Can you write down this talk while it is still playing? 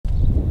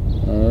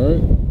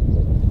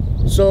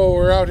So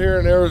we're out here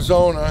in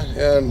Arizona,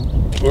 and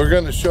we're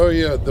going to show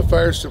you the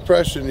fire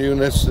suppression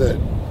units that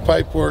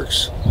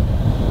Pipeworks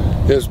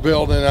is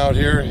building out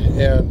here.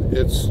 And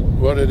it's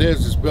what it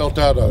is built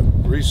out of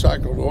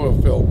recycled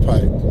oil-filled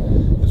pipe.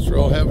 It's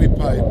real heavy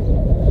pipe.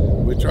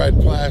 We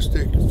tried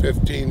plastic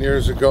 15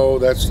 years ago.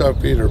 That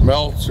stuff either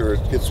melts or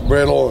it gets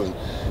brittle and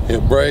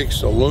it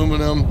breaks.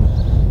 Aluminum,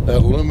 that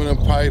aluminum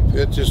pipe,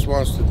 it just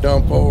wants to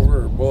dump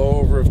over or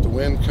blow over if the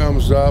wind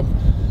comes up.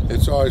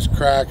 It's always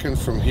cracking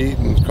from heat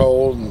and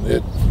cold, and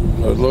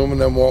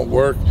aluminum won't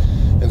work.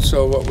 And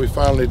so what we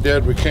finally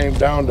did, we came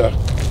down to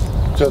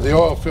the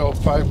oil-filled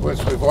pipe,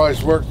 which we've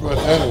always worked with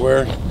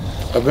anywhere.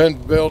 I've been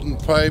building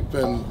pipe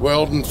and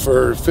welding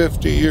for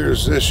 50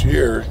 years this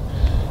year.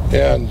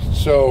 And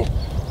so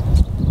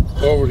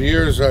over the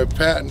years I've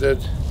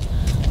patented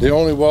the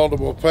only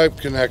weldable pipe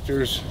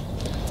connectors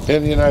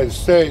in the United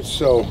States.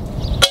 So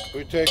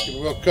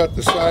we'll cut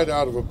the side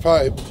out of a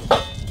pipe,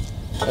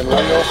 and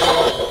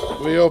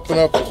we open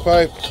up the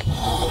pipe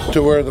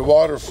to where the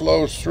water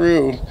flows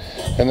through,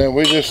 and then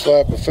we just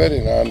slap a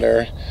fitting on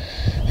there,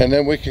 and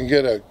then we can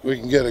get a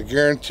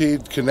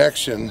guaranteed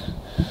connection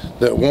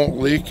that won't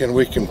leak, and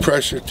we can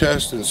pressure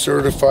test and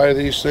certify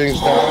these things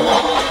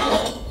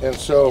down. And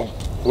so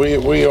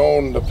we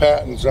own the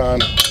patents on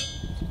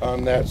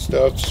that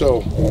stuff. So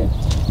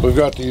we've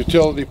got the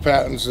utility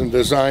patents and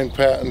design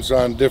patents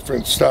on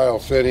different style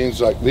fittings.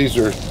 Like these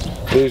are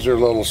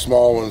little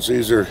small ones.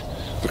 These are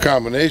a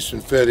combination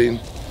fitting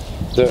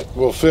that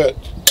will fit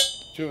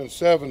 2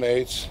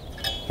 7/8,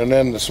 and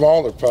then the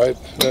smaller pipe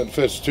that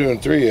fits 2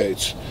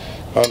 3/8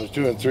 on the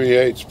 2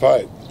 3/8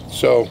 pipe.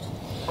 So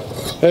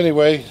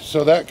anyway,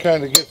 so that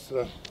kind of gets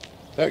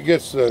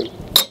the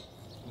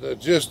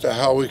gist of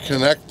how we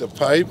connect the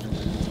pipe.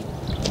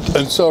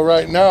 And so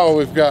right now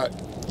we've got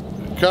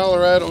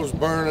Colorado's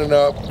burning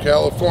up,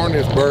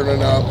 California's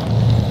burning up.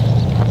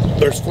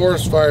 There's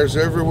forest fires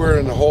everywhere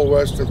in the whole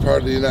western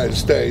part of the United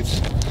States.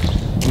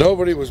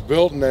 Nobody was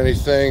building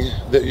anything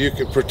that you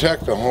could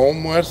protect a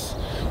home with,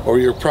 or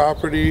your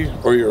property,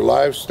 or your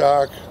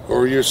livestock,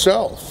 or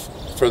yourself,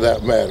 for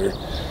that matter.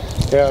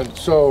 And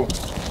so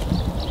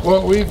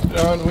what we've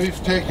done,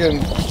 we've taken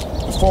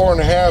a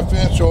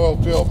 4.5-inch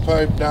oil-filled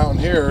pipe down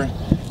here,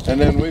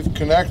 and then we've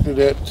connected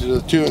it to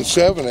the 2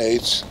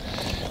 7/8,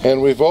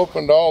 and we've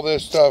opened all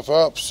this stuff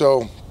up.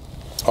 So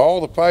all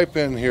the pipe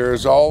in here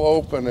is all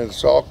open and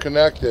it's all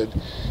connected,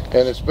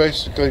 and it's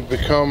basically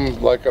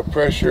become like a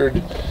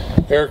pressured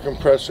air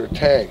compressor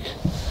tank.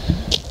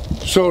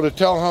 So to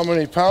tell how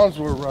many pounds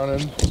we're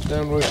running,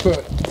 then we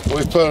put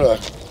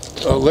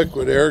a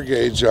liquid air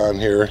gauge on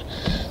here,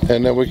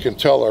 and then we can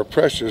tell our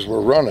pressures we're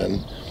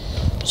running.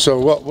 So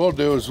what we'll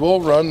do is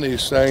we'll run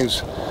these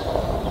things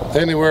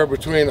anywhere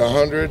between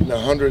 100 and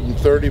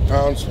 130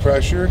 pounds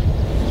pressure.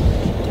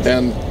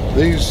 And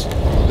these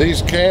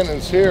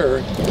cannons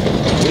here,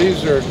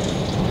 these are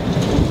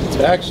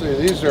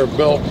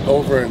built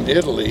over in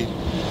Italy,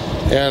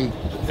 and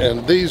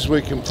these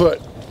we can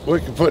put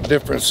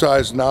different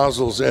size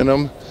nozzles in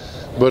them,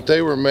 but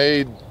they were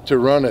made to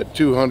run at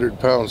 200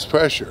 pounds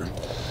pressure.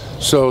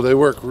 So they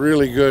work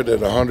really good at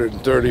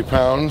 130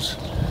 pounds.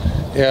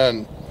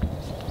 And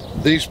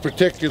these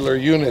particular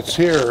units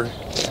here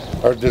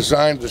are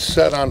designed to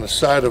set on the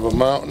side of a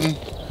mountain,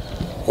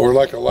 or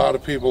like a lot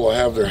of people will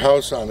have their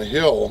house on a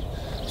hill.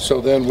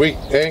 So then we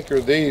anchor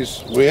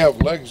these. We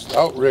have legs,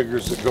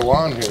 outriggers that go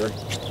on here,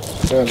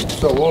 and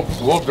so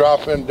we'll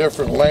drop in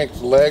different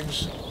length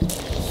legs,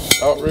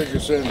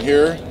 outriggers in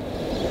here,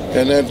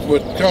 and then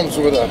what comes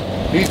with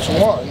each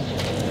one,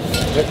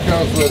 it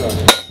comes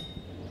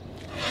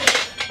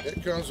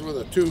with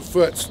a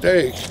 2-foot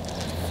stake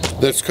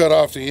that's cut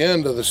off the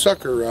end of the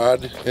sucker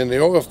rod in the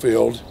oil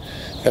field,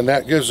 and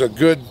that gives a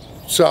good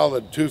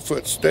solid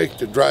 2-foot stake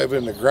to drive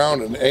in the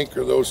ground and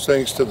anchor those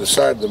things to the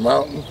side of the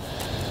mountain.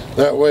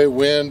 That way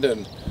wind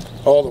and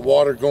all the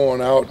water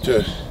going out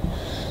to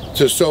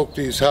soak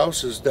these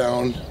houses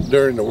down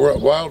during the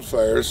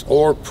wildfires,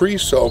 or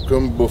pre-soak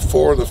them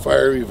before the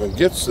fire even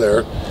gets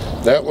there.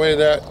 That way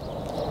that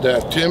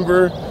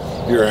timber,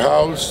 your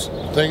house,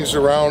 things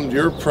around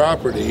your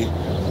property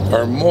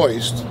are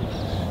moist,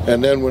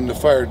 and then when the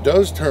fire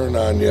does turn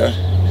on you,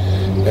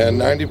 and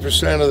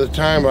 90% of the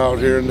time out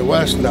here in the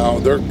West now,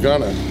 they're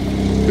gonna,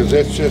 because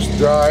it's just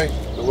dry,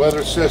 the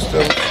weather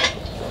system,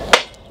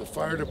 the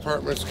fire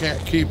departments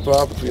can't keep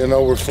up. You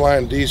know, we're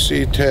flying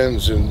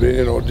DC-10s and,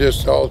 you know,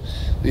 just all,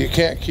 you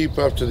can't keep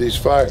up to these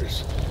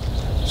fires.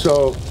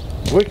 So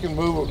we can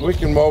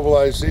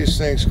mobilize these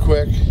things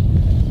quick.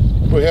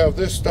 We have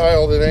this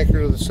style that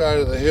anchor to the side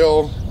of the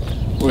hill.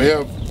 We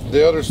have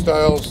the other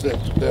styles that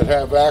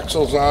have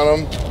axles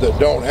on them that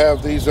don't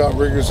have these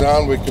outriggers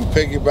on. We can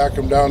piggyback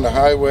them down the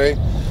highway,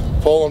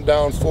 pull them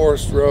down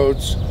forest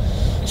roads,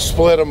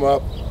 split them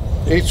up.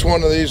 Each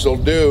one of these will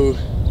do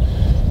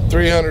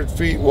 300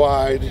 feet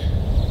wide,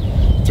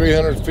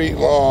 300 feet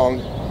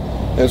long,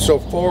 and so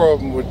 4 of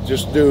them would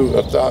just do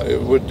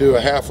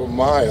a half a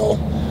mile,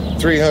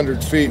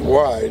 300 feet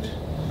wide,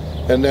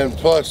 and then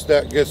plus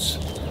that gets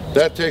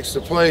that takes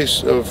the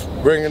place of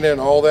bringing in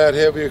all that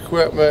heavy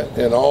equipment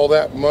and all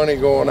that money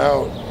going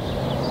out,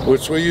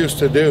 which we used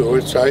to do,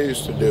 which I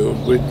used to do.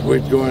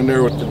 We'd go in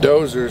there with the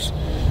dozers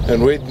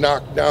and we'd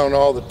knock down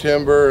all the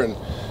timber and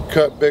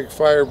cut big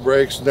fire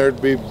breaks, and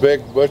there'd be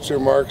big butcher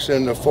marks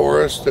in the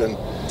forest, and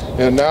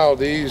now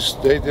they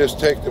just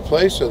take the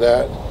place of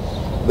that.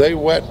 They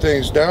wet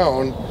things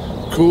down,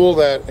 cool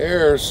that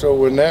air, so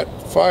when that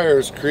fire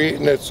is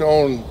creating its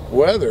own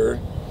weather,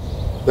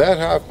 that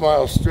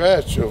half-mile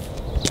stretch of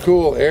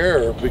cool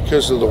air,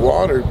 because of the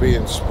water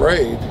being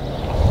sprayed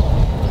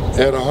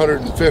at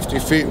 150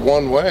 feet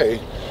one way,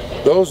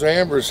 those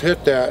ambers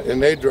hit that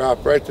and they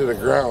drop right to the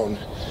ground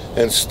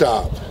and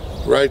stop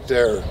right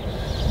there.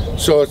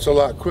 So it's a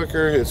lot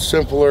quicker, it's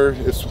simpler,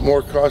 it's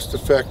more cost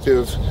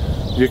effective.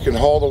 You can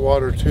haul the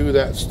water to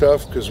that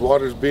stuff because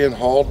water's being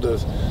hauled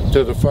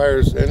to the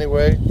fires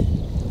anyway.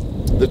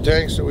 The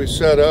tanks that we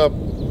set up,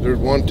 there's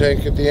one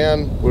tank at the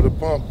end with a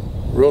pump,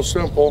 real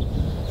simple,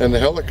 and the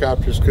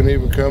helicopters can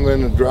even come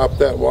in and drop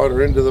that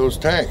water into those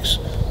tanks.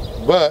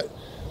 But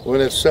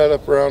when it's set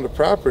up around the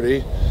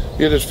property,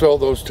 you just fill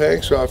those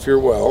tanks off your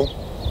well,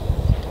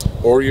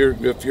 or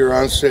if you're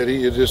on city,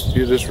 you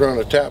just run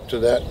a tap to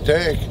that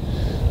tank.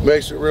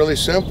 Makes it really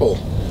simple.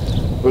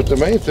 But the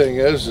main thing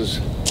is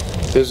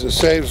it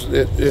saves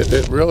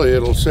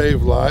it'll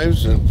save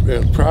lives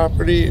and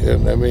property.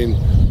 And I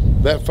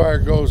mean, that fire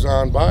goes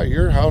on by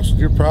your house,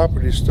 your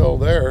property's still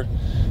there,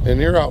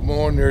 and you're out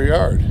mowing your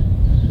yard.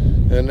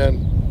 And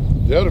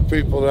then the other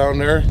people down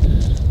there,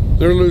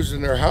 they're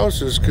losing their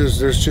houses because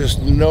there's just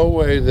no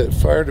way that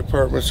fire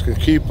departments can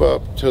keep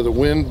up to the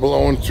wind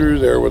blowing through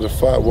there with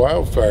a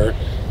wildfire.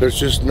 There's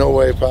just no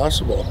way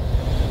possible.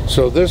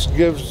 So this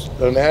gives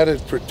an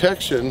added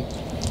protection,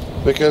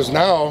 because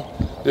now,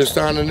 just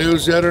on the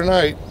news the other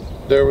night,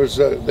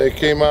 they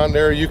came on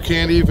there, you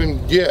can't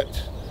even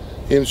get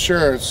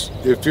insurance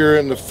if you're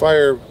in the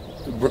fire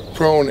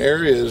prone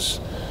areas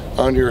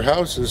on your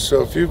houses.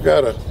 So if you've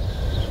got a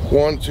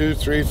 $1, $2,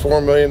 $3,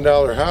 $4 million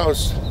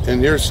house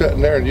and you're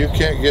sitting there and you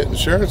can't get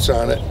insurance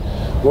on it,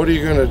 what are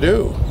you going to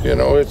do? You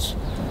know,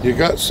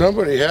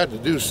 somebody had to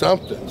do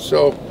something.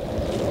 So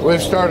we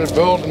started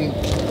building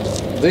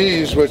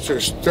these, which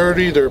are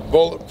sturdy, they're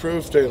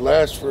bulletproof, they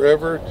last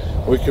forever.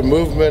 We can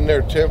move them in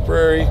there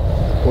temporary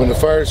when the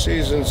fire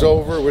season's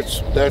over,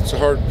 which that's a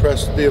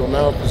hard-pressed deal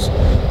now because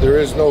there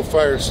is no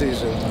fire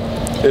season.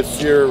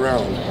 It's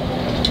year-round.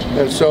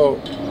 And so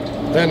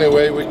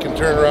anyway, we can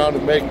turn around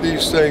and make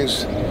these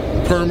things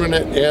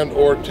permanent and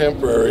or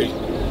temporary,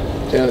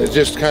 and it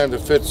just kind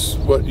of fits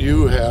what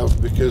you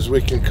have, because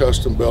we can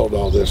custom build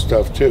all this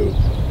stuff too.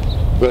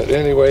 But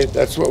anyway,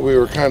 that's what we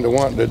were kind of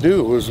wanting to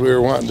do, was we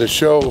were wanting to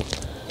show,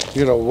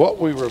 you know, what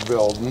we were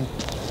building,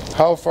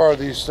 how far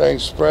these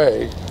things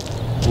spray,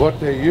 what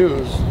they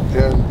use,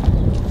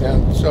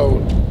 and so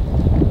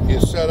you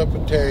set up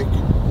a tank,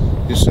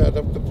 you set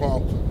up the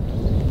pump,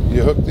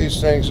 you hook these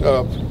things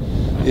up.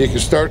 You can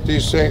start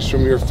these things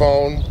from your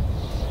phone,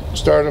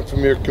 start them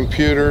from your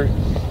computer,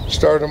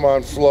 start them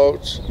on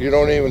floats. You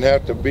don't even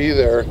have to be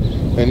there,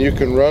 and you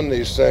can run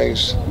these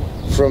things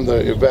from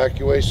the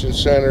evacuation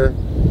center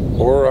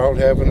or out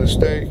having a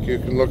steak. You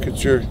can look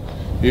at your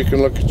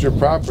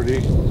property,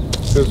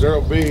 because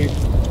there'll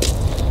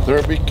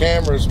be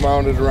cameras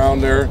mounted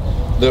around there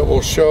that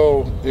will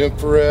show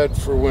infrared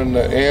for when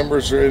the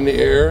ambers are in the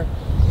air.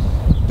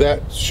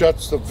 That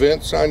shuts the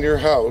vents on your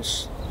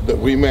house that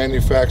we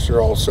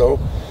manufacture also,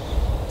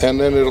 and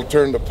then it'll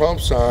turn the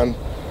pumps on,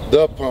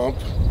 the pump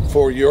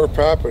for your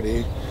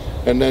property,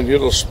 and then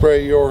it'll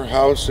spray your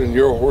house and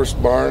your horse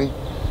barn.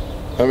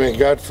 I mean,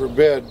 God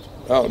forbid,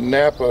 out in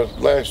Napa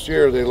last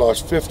year they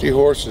lost 50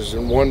 horses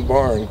in one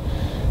barn,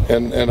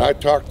 and I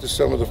talked to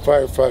some of the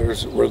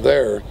firefighters that were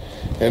there,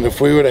 and if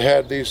we would have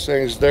had these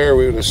things there,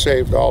 we would have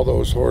saved all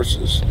those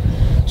horses.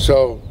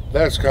 So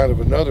that's kind of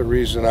another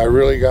reason I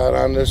really got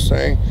on this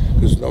thing,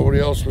 because nobody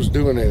else was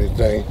doing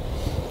anything.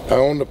 I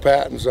own the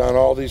patents on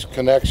all these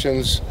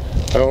connections.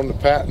 I own the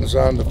patents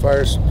on the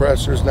fire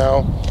suppressors now.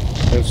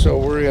 And so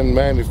we're in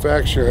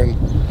manufacturing,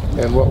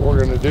 and what we're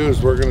going to do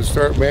is we're going to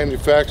start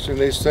manufacturing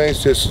these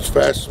things just as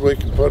fast as we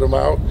can put them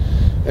out,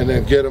 and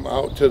then get them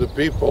out to the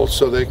people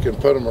so they can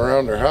put them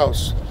around their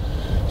house.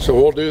 So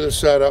we'll do the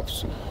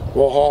setups,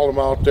 we'll haul them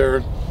out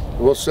there,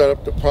 we'll set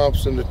up the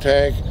pumps in the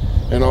tank,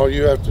 and all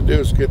you have to do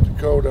is get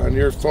the code on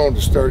your phone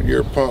to start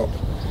your pump.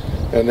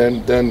 And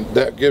then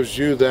that gives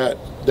you that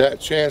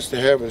chance to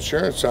have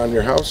insurance on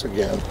your house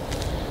again.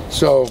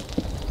 So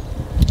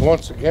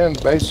once again,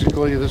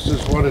 basically this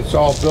is what it's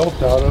all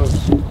built out of,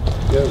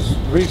 is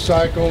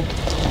recycled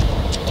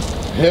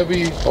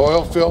heavy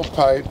oil-filled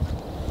pipe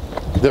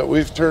that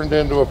we've turned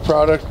into a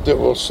product that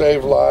will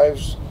save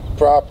lives,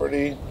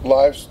 property,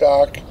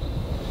 livestock,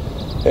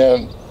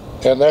 and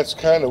that's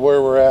kind of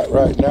where we're at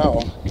right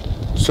now.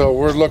 So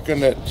we're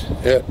looking at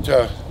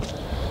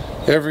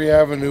every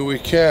avenue we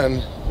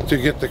can to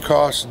get the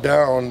costs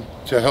down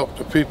to help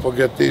the people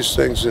get these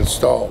things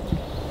installed.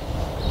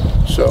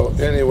 So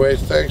anyway,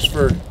 thanks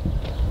for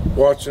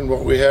watching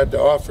what we had to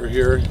offer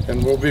here,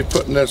 and we'll be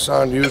putting this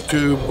on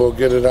YouTube. We'll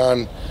get it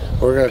on,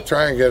 we're going to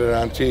try and get it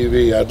on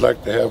TV. I'd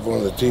like to have one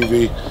of the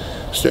TV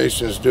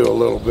stations do a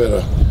little bit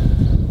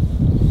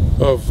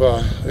of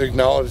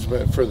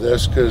acknowledgement for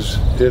this, because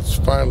it's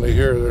finally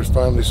here. There's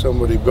finally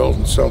somebody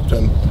building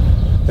something,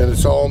 and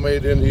it's all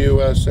made in the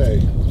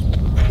USA.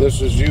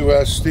 This is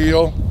US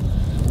steel,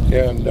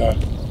 and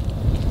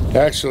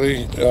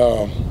actually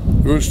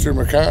Rooster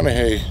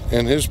McConaughey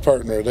and his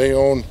partner, they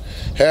own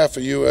half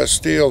of US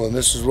Steel, and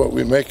this is what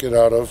we make it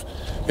out of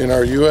in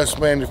our US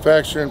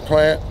manufacturing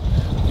plant.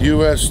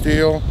 US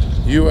Steel,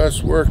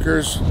 US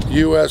workers,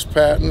 US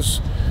patents,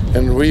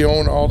 and we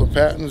own all the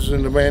patents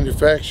in the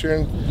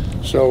manufacturing,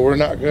 so we're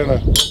not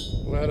gonna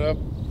let up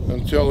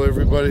until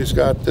everybody's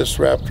got this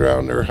wrapped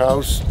around their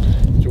house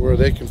to where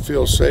they can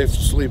feel safe to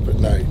sleep at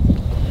night.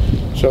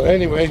 So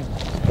anyway,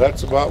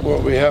 that's about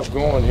what we have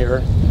going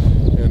here,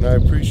 and I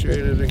appreciate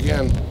it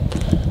again.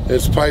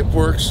 It's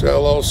Pipeworks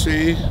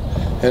LLC,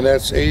 and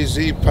that's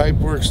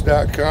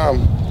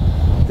azpipeworks.com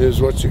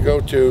is what you go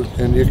to,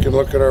 and you can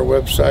look at our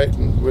website,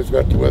 and we've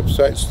got the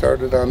website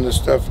started on this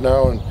stuff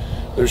now, and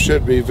there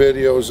should be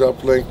videos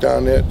uplinked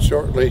on it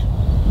shortly.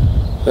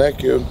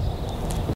 Thank you.